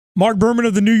Marc Berman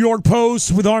of the New York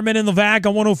Post with Armen and Levack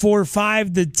on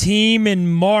 104.5 The Team.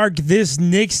 And Marc, this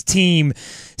Knicks team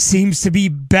seems to be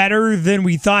better than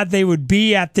we thought they would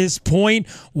be at this point.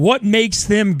 What makes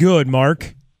them good,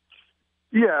 Marc?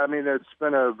 Yeah, I mean, it's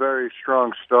been a very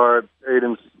strong start.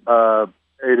 8-7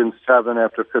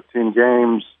 after 15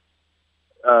 games.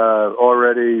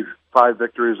 Already 5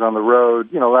 victories on the road.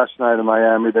 You know, last night in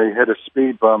Miami, they hit a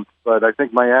speed bump, but I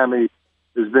think Miami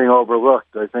is being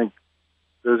overlooked. I think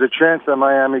there's a chance that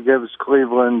Miami gives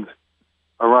Cleveland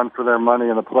a run for their money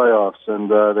in the playoffs, and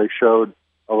they showed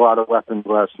a lot of weapons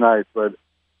last night. But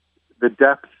the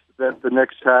depth that the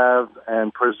Knicks have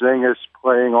and Porzingis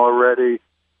playing already,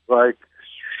 like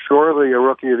surely a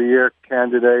Rookie of the Year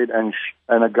candidate and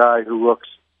a guy who looks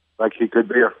like he could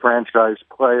be a franchise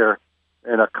player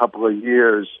in a couple of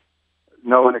years.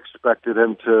 No one expected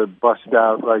him to bust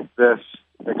out like this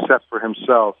except for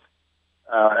himself.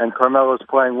 And Carmelo's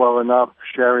playing well enough,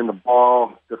 sharing the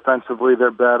ball. Defensively,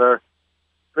 they're better.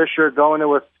 Fisher going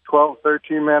to a 12,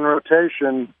 13-man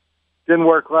rotation. Didn't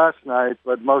work last night,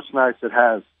 but most nights it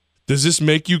has. Does this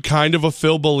make you kind of a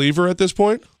Phil believer at this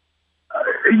point?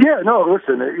 Yeah, no,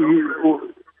 listen,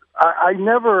 I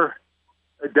never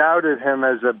doubted him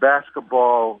as a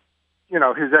basketball, you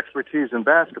know, his expertise in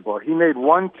basketball. He made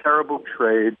one terrible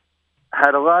trade,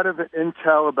 had a lot of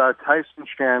intel about Tyson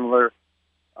Chandler,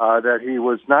 that he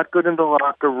was not good in the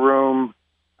locker room.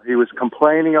 He was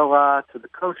complaining a lot to the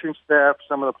coaching staff.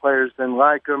 Some of the players didn't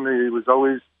like him. He was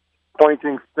always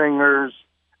pointing fingers,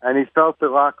 and he felt the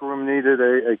locker room needed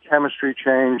a chemistry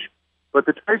change. But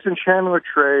the Tyson Chandler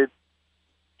trade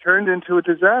turned into a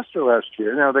disaster last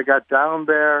year. You know, they got down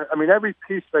there. I mean, every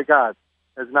piece they got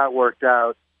has not worked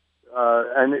out.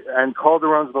 And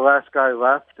Calderon's the last guy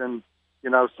left, and you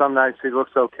know, some nights he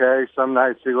looks okay, some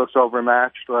nights he looks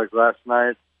overmatched, like last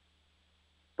night.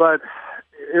 But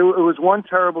it was one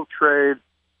terrible trade,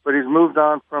 but he's moved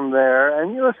on from there.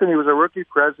 And listen, he was a rookie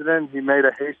president. He made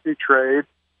a hasty trade,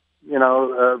 you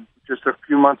know, just a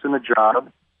few months in the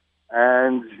job.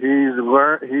 And he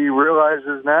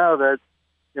realizes now that,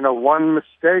 you know, one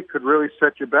mistake could really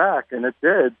set you back, and it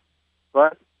did.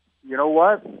 But you know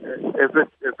what?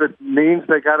 If it means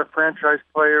they got a franchise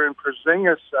player in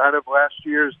Porzingis out of last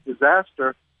year's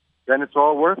disaster, then it's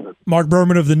all worth it. Marc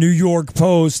Berman of the New York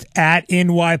Post at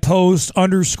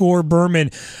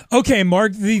NYPost_Berman. Okay,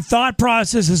 Marc, the thought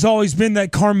process has always been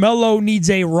that Carmelo needs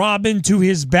a Robin to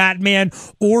his Batman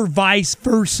or vice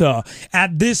versa.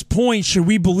 At this point, should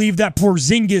we believe that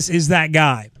Porzingis is that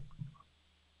guy?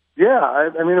 Yeah,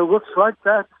 I mean, it looks like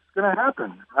that's going to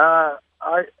happen.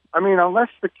 I mean, unless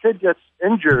the kid gets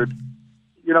injured,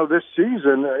 you know, this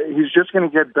season, he's just going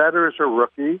to get better as a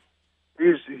rookie.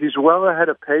 He's well ahead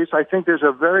of pace. I think there's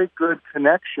a very good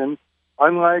connection.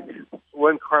 Unlike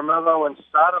when Carmelo and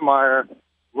Stoudemire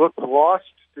looked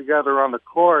lost together on the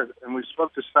court, and we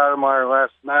spoke to Stoudemire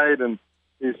last night, and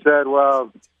he said,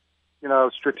 well, you know,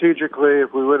 strategically,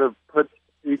 if we would have put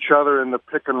each other in the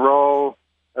pick and roll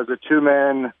as a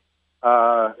two-man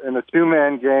in a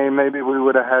two-man game, maybe we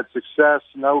would have had success.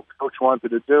 No coach wanted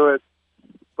to do it.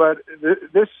 But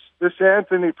this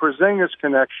Anthony Porzingis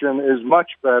connection is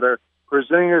much better.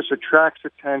 Porzingis attracts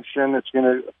attention. It's going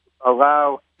to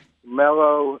allow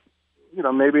Melo, you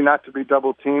know, maybe not to be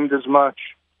double-teamed as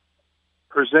much.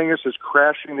 Porzingis is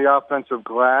crashing the offensive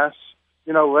glass.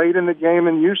 You know, late in the game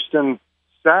in Houston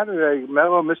Saturday,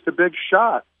 Melo missed a big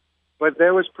shot. But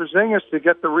there was Porzingis to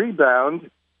get the rebound,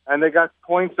 and they got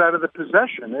points out of the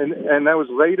possession. And that was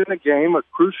late in the game, a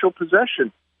crucial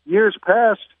possession. Years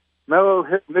past, Melo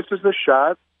misses the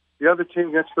shot, the other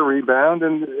team gets the rebound,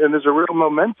 and there's a real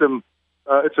momentum.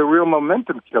 It's a real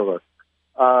momentum killer.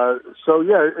 So,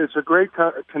 yeah, it's a great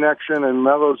connection, and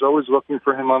Melo's always looking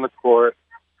for him on the court,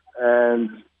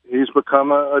 and he's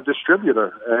become a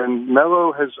distributor. And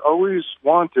Melo has always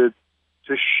wanted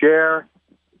to share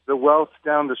the wealth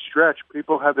down the stretch.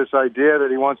 People have this idea that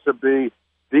he wants to be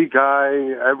the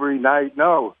guy every night.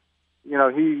 No,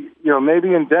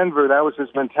 maybe in Denver that was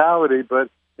his mentality, but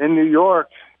in New York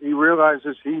he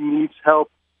realizes he needs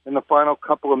help in the final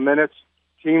couple of minutes.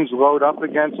 Teams load up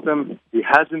against him. He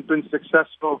hasn't been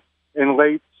successful in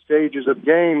late stages of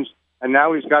games, and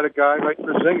now he's got a guy like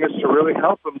Porzingis to really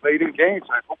help him late in games.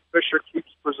 I hope Fisher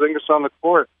keeps Porzingis on the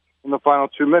court in the final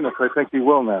 2 minutes. I think he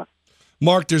will now.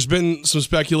 Marc, there's been some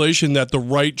speculation that the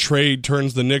right trade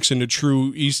turns the Knicks into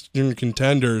true Eastern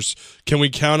contenders. Can we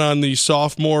count on the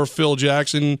sophomore Phil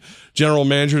Jackson, general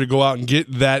manager, to go out and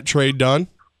get that trade done?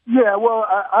 Yeah, well,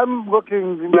 I'm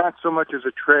looking not so much as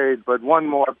a trade, but one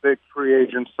more big free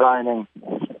agent signing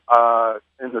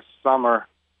in the summer.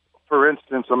 For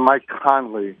instance, a Mike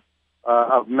Conley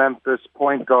of Memphis,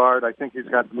 point guard. I think he's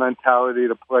got the mentality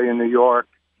to play in New York.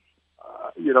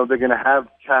 They're going to have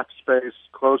cap space,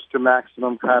 close to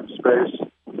maximum cap space.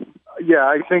 Yeah,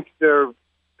 I think they're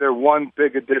one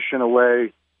big addition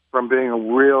away from being a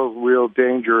real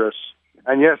dangerous.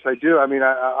 And yes, I do. I mean,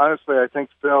 honestly, I think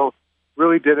Phil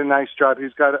really did a nice job.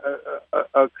 He's got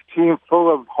a team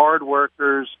full of hard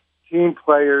workers, team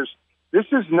players. This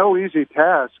is no easy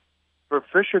task for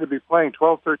Fisher to be playing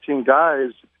 12, 13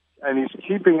 guys, and he's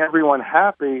keeping everyone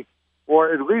happy,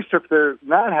 or at least if they're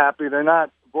not happy, they're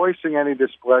not voicing any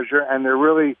displeasure, and they're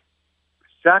really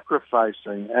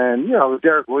sacrificing. And,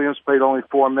 Derek Williams played only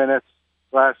 4 minutes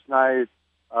last night.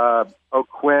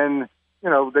 O'Quinn,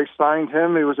 they signed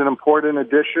him. He was an important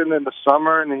addition in the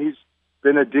summer, and he's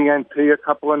been a DNP a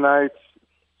couple of nights.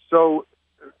 So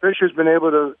Fisher's been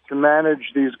able to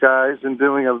manage these guys and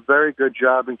doing a very good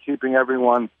job in keeping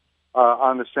everyone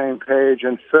on the same page.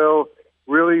 And Phil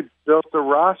really built a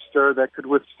roster that could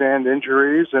withstand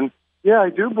injuries. And, yeah, I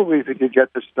do believe he could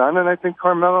get this done, and I think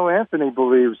Carmelo Anthony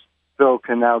believes Phil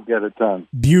can now get it done.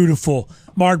 Beautiful.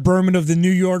 Marc Berman of the New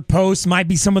York Post might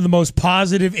be some of the most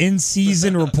positive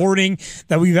in-season reporting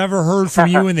that we've ever heard from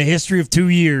you in the history of 2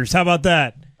 years. How about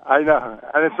that? I know,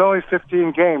 and it's only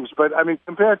 15 games, but, I mean,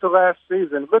 compared to last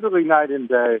season, literally night and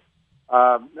day,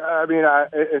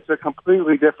 it's a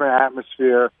completely different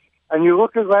atmosphere. And you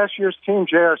look at last year's team,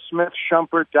 J.R. Smith,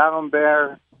 Shumpert,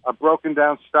 Dallenberg, a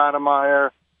broken-down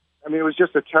Stoudemire. I mean, it was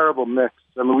just a terrible mix.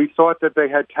 I mean, we thought that they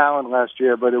had talent last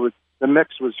year, but the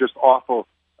mix was just awful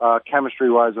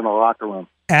chemistry-wise in the locker room.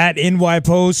 At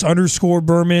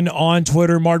 @NYPost_Berman on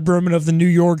Twitter. Marc Berman of the New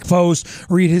York Post.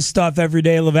 Read his stuff every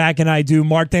day. Levack and I do.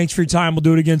 Marc, thanks for your time. We'll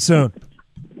do it again soon.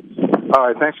 All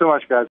right. Thanks so much, guys.